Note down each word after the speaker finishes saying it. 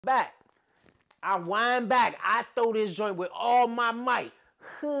back. I wind back. I throw this joint with all my might.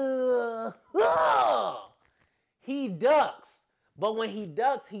 He ducks. But when he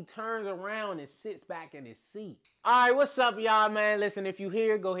ducks, he turns around and sits back in his seat. All right, what's up, y'all, man? Listen, if you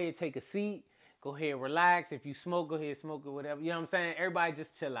here, go ahead and take a seat. Go ahead, relax. If you smoke, go ahead, smoke or whatever. You know what I'm saying? Everybody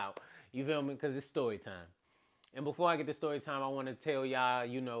just chill out. You feel me? Because it's story time. And before I get to story time, I want to tell y'all,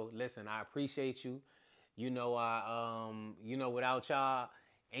 listen, I appreciate you. Without y'all,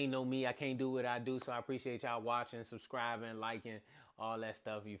 ain't no me. I can't do what I do. So I appreciate y'all watching, subscribing, liking, all that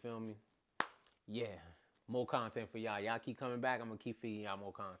stuff. You feel me? Yeah. More content for y'all. Y'all keep coming back. I'm going to keep feeding y'all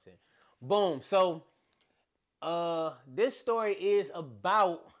more content. Boom. So, this story is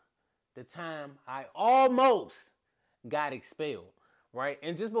about the time I almost got expelled, right?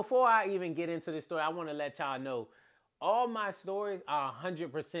 And just before I even get into this story, I want to let y'all know all my stories are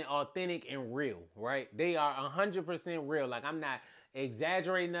 100% authentic and real, right? They are 100% real. Like, I'm not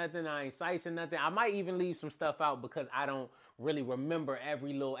exaggerating nothing. I ain't slicing nothing. I might even leave some stuff out because I don't really remember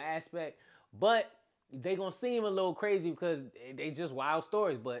every little aspect. But they gonna seem a little crazy because they just wild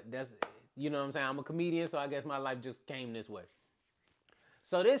stories. But that's, you know what I'm saying? I'm a comedian, so I guess my life just came this way.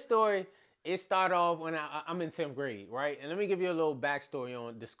 So this story, it started off when I'm in 10th grade, right? And let me give you a little backstory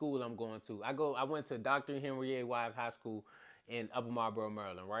on the school I'm going to. I went to Dr. Henry A. Wise High School in Upper Marlboro,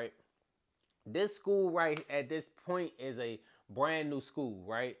 Maryland, right? This school right at this point is a brand new school,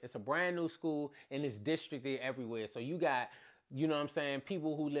 right? It's a brand new school and it's districted everywhere. So you got, you know what I'm saying,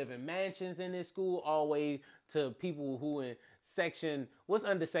 people who live in mansions in this school all the way to people who in what's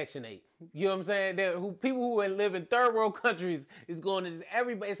under Section 8? You know what I'm saying? People who live in third world countries is going to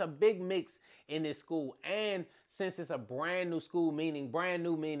everybody. It's a big mix in this school. And since it's a brand new school, meaning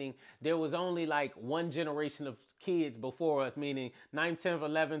there was only like one generation of kids before us, meaning 9th, 10th,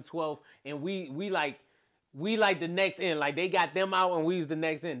 11th, 12th, and we like the next in. Like they got them out and we was the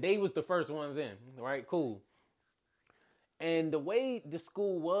next in. They was the first ones in, right? Cool. And the way the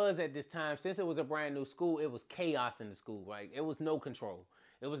school was at this time, since it was a brand new school, it was chaos in the school, right? It was no control.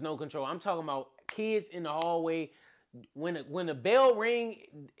 I'm talking about kids in the hallway. When the bell rang,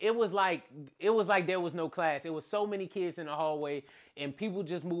 it was like there was no class. It was so many kids in the hallway and people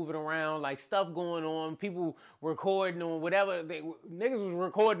just moving around, like stuff going on, people recording on whatever. Niggas was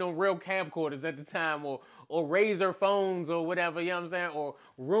recording on real camcorders at the time or Razor phones or whatever, you know what I'm saying? Or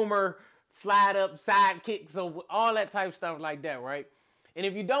rumor slide up sidekicks or all that type of stuff like that, right? And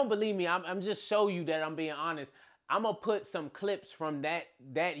if you don't believe me, I'm just show you that I'm being honest. I'm gonna put some clips from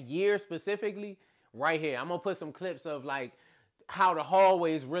that year specifically right here. I'm gonna put some clips of like how the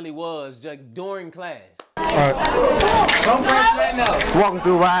hallways really was just during class. Walking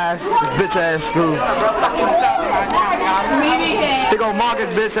through Rise, this bitch ass school. They gonna mark his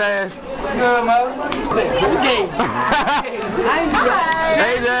bitch ass.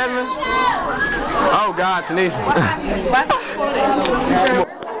 Hey, Jasmine. Oh God, Tanisha.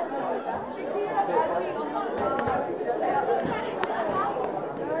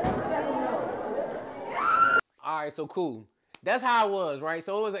 All right, so cool. That's how it was, right?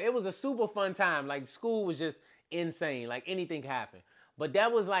 So it was a super fun time. Like school was just insane. Like anything happened. But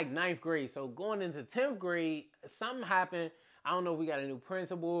that was like 9th grade. So going into 10th grade, something happened. I don't know if we got a new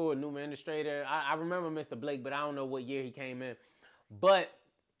principal or a new administrator. I remember Mr. Blake, but I don't know what year he came in. But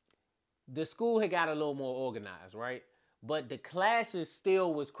the school had got a little more organized, right? But the classes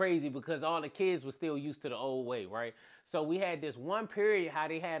still was crazy because all the kids were still used to the old way, right? So we had this one period, how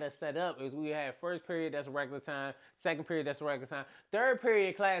they had us set up is we had first period, that's a regular time. Second period, that's a regular time. Third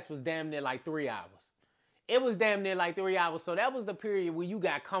period class was damn near like 3 hours. It was damn near like 3 hours. So that was the period where you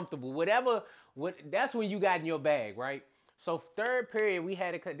got comfortable. That's when you got in your bag, right? So third period, we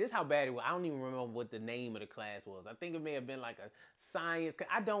had this is how bad it was. I don't even remember what the name of the class was. I think it may have been like a science.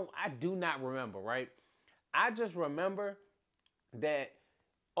 I do not remember, right? I just remember that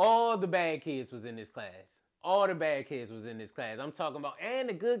all the bad kids was in this class. All the bad kids was in this class. I'm talking about, and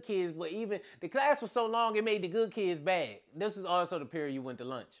the good kids, but even the class was so long, it made the good kids bad. This is also the period you went to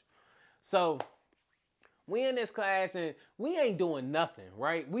lunch. So we in this class and we ain't doing nothing,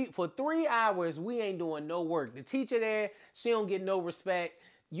 right? For 3 hours, we ain't doing no work. The teacher there, she don't get no respect.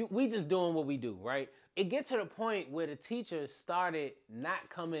 We just doing what we do, right? It get to the point where the teacher started not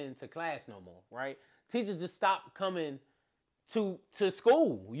coming to class no more, right? Teachers just stopped coming to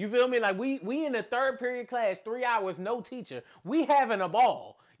school. You feel me? Like we in the third period class, 3 hours, no teacher. We having a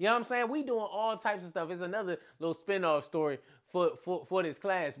ball. You know what I'm saying? We doing all types of stuff. It's another little spin-off story for this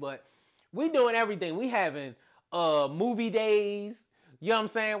class, but we doing everything. We having movie days. You know what I'm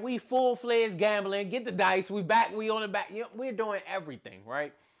saying? We full-fledged gambling. Get the dice. We on the back. You know, we're doing everything,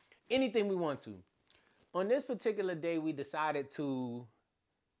 right? Anything we want to. On this particular day, we decided to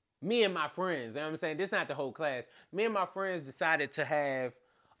me and my friends, you know what I'm saying? This is not the whole class. Me and my friends decided to have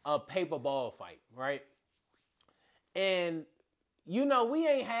a paper ball fight, right? And, you know, we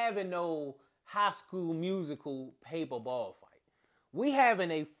ain't having no High School Musical paper ball fight. We having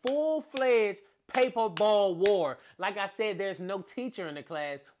a full-fledged paper ball war. Like I said, there's no teacher in the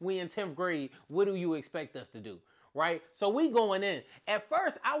class. We in 10th grade. What do you expect us to do? Right? So we going in. At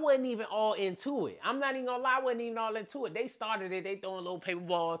first, I wasn't even all into it. I'm not even gonna lie, I wasn't even all into it. They started it, they throwing little paper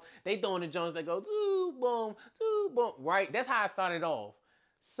balls, they throwing the joints that go, doo, boom, right? That's how I started off.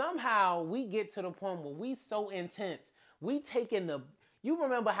 Somehow, we get to the point where we so intense, we taking the, you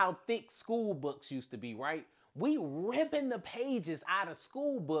remember how thick school books used to be, right? We ripping the pages out of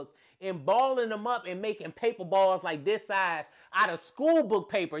school books and balling them up and making paper balls like this size out of school book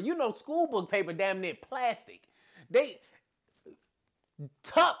paper. You know, school book paper damn near plastic. They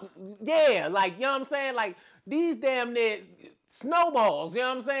tough, yeah, like, you know what I'm saying? Like, these damn near snowballs, you know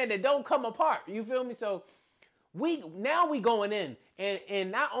what I'm saying, that don't come apart. You feel me? So now we going in,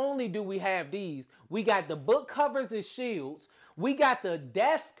 and not only do we have these, we got the book covers as shields. We got the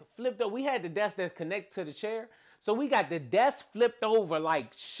desk flipped over. We had the desk that's connected to the chair. So we got the desk flipped over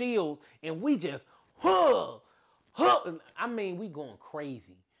like shields, and we just, I mean, we going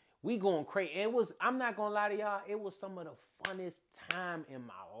crazy. We going crazy. It was, I'm not going to lie to y'all, it was some of the funnest time in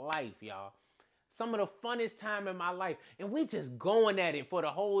my life, y'all. Some of the funnest time in my life. And we just going at it for the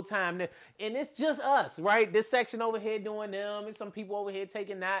whole time. And it's just us, right? This section over here doing them, and some people over here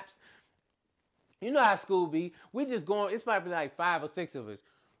taking naps. You know how school be. We just going, it's probably like 5 or 6 of us.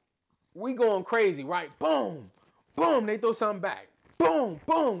 We going crazy, right? Boom, boom, they throw something back. Boom,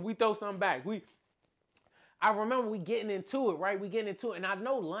 boom, we throw something back. I remember we getting into it, right? We getting into it, and I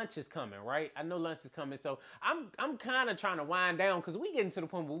know lunch is coming, right? I know lunch is coming, so I'm kind of trying to wind down because we getting to the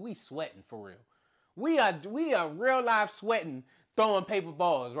point where we sweating for real. We are real life sweating, throwing paper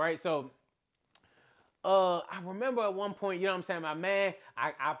balls, right? So, I remember at one point, you know what I'm saying, my man,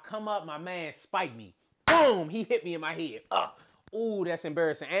 I've come up, my man spiked me. Boom, he hit me in my head. Ooh, that's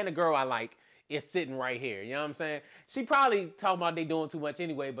embarrassing. And the girl I like is sitting right here, you know what I'm saying? She probably talking about they doing too much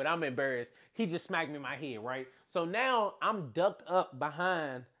anyway, but I'm embarrassed. He just smacked me in my head, right? So now I'm ducked up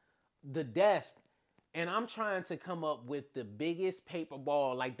behind the desk, and I'm trying to come up with the biggest paper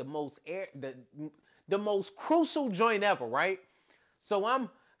ball, like the most crucial joint ever, right? So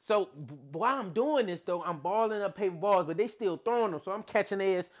while I'm doing this though, I'm balling up paper balls, but they still throwing them. So I'm catching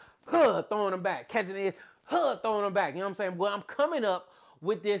theirs, throwing them back, catching theirs, throwing them back. You know what I'm saying? Well, I'm coming up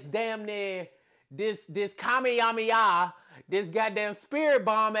with this damn near this Kamehameha, this goddamn spirit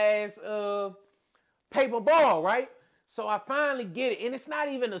bomb ass paper ball, right? So I finally get it, and it's not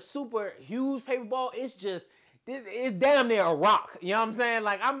even a super huge paper ball. It's just, it's damn near a rock. You know what I'm saying?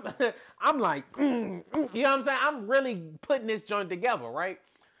 Like I'm like, you know what I'm saying? I'm really putting this joint together, right?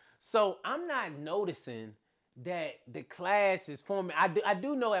 So I'm not noticing that the class is forming. I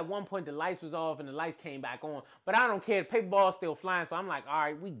do know at one point the lights was off and the lights came back on, but I don't care. The paper ball's still flying, so I'm like, all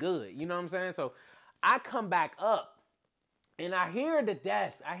right, we good. You know what I'm saying? So I come back up, and I hear the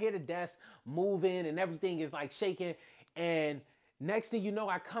desk moving, and everything is like shaking. And next thing you know,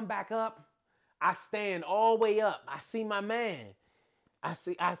 I come back up. I stand all the way up. I see my man.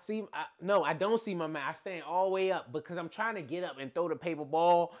 No, I don't see my man. I stand all the way up because I'm trying to get up and throw the paper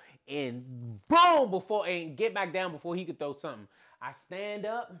ball and boom, and get back down before he could throw something. I stand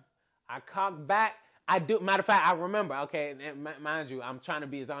up. I cock back. Matter of fact, I remember. Okay, mind you, I'm trying to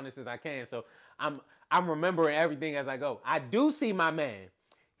be as honest as I can. So I'm remembering everything as I go. I do see my man.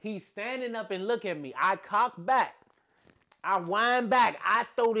 He's standing up and look at me. I cock back. I wind back. I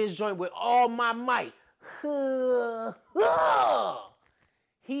throw this joint with all my might.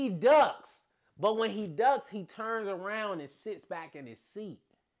 He ducks. But when he ducks, he turns around and sits back in his seat.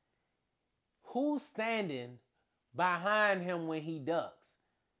 Who's standing behind him when he ducks?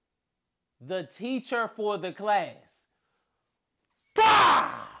 The teacher for the class.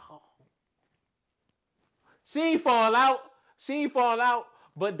 Pow! She fall out.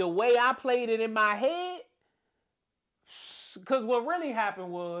 But the way I played it in my head, because what really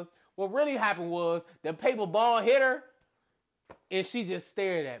happened was the paper ball hit her, and she just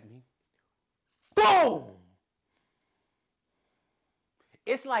stared at me. Boom!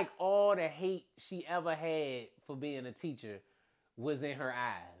 It's like all the hate she ever had for being a teacher was in her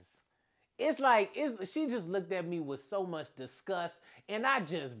eyes. It's like she just looked at me with so much disgust, and I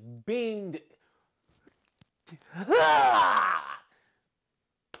just beamed.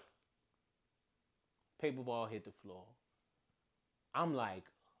 Paper ball hit the floor. I'm like,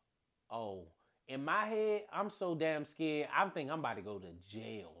 oh. In my head, I'm so damn scared. I think I'm about to go to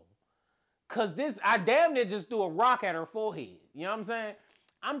jail. Because I damn near just threw a rock at her forehead. You know what I'm saying?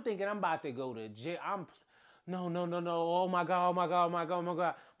 I'm thinking I'm about to go to jail. No, no, no, no. Oh my God, oh my God, oh my God, oh my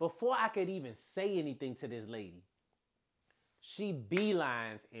God. Before I could even say anything to this lady, she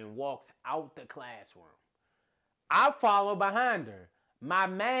beelines and walks out the classroom. I follow behind her. My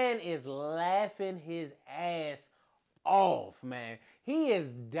man is laughing his ass off, man. He is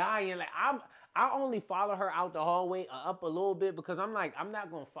dying. Like I only follow her out the hallway up a little bit because I'm like, I'm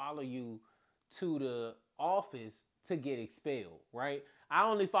not gonna follow you to the office to get expelled, right? I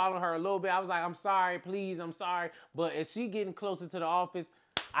only follow her a little bit. I was like, I'm sorry, please, I'm sorry. But as she getting closer to the office,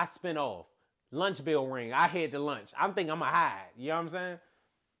 I spin off. Lunch bell ring. I head to lunch. I'm thinking I'm gonna hide. You know what I'm saying?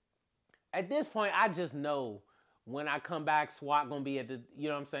 At this point, I just know when I come back, SWAT gonna be at the, you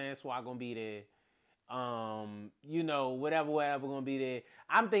know what I'm saying? SWAT gonna be there. You know, whatever gonna be there.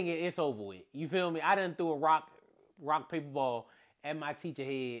 I'm thinking it's over with. You feel me? I done threw a rock, paper ball at my teacher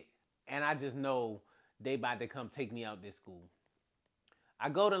head, and I just know they about to come take me out this school. I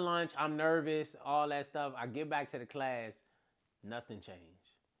go to lunch, I'm nervous, all that stuff. I get back to the class, nothing changed.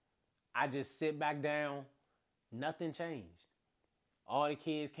 I just sit back down, nothing changed. All the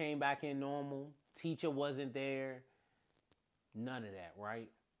kids came back in normal. Teacher wasn't there. None of that, right?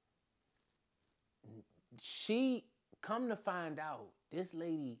 She, come to find out, this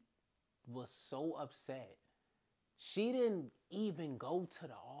lady was so upset. She didn't even go to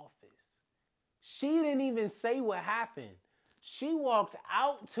the office. She didn't even say what happened. She walked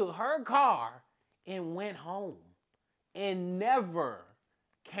out to her car and went home and never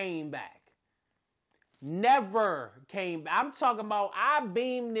came back. Never came back. I'm talking about I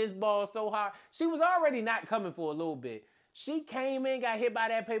beamed this ball so hard. She was already not coming for a little bit. She came in, got hit by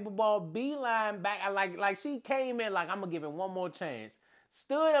that paper ball, beeline back. Like she came in like, I'm going to give it one more chance.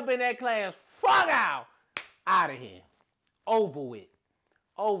 Stood up in that class, fuck out of here. Over with.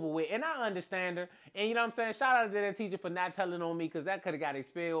 And I understand her. And you know what I'm saying? Shout out to that teacher for not telling on me because that could have got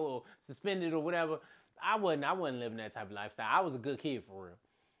expelled or suspended or whatever. I wasn't living that type of lifestyle. I was a good kid for real.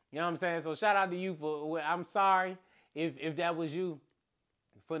 You know what I'm saying? So shout out to you for, I'm sorry if that was you.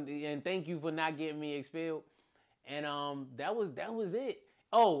 And thank you for not getting me expelled. And that was it.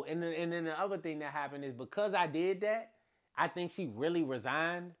 Oh, and then the other thing that happened is because I did that, I think she really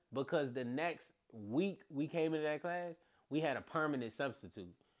resigned because the next week we came into that class, we had a permanent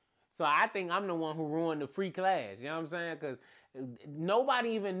substitute. So I think I'm the one who ruined the free class. You know what I'm saying? Because nobody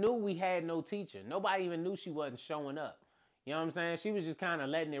even knew we had no teacher. Nobody even knew she wasn't showing up. You know what I'm saying? She was just kind of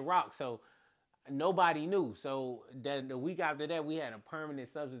letting it rock. So nobody knew. So the week after that, we had a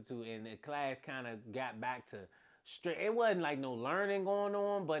permanent substitute, and the class kind of got back to straight. It wasn't like no learning going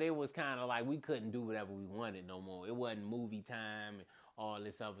on, but it was kind of like we couldn't do whatever we wanted no more. It wasn't movie time and all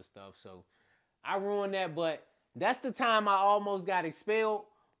this other stuff. So I ruined that, but that's the time I almost got expelled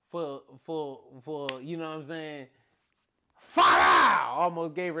for you know what I'm saying? Fire!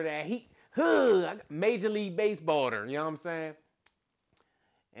 Almost gave her that heat. Major League Baseball, you know what I'm saying?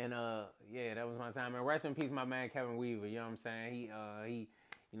 And yeah, that was my time. And rest in peace, my man Kevin Weaver. You know what I'm saying? He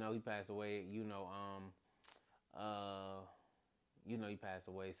he passed away. He passed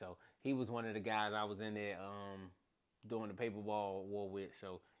away. So he was one of the guys I was in there doing the paper ball war with.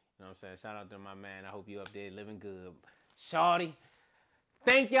 So you know what I'm saying? Shout out to my man. I hope you up there living good, shawty.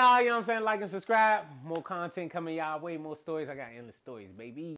 Thank y'all. You know what I'm saying? Like and subscribe. More content coming y'all way. More stories. I got endless stories, baby.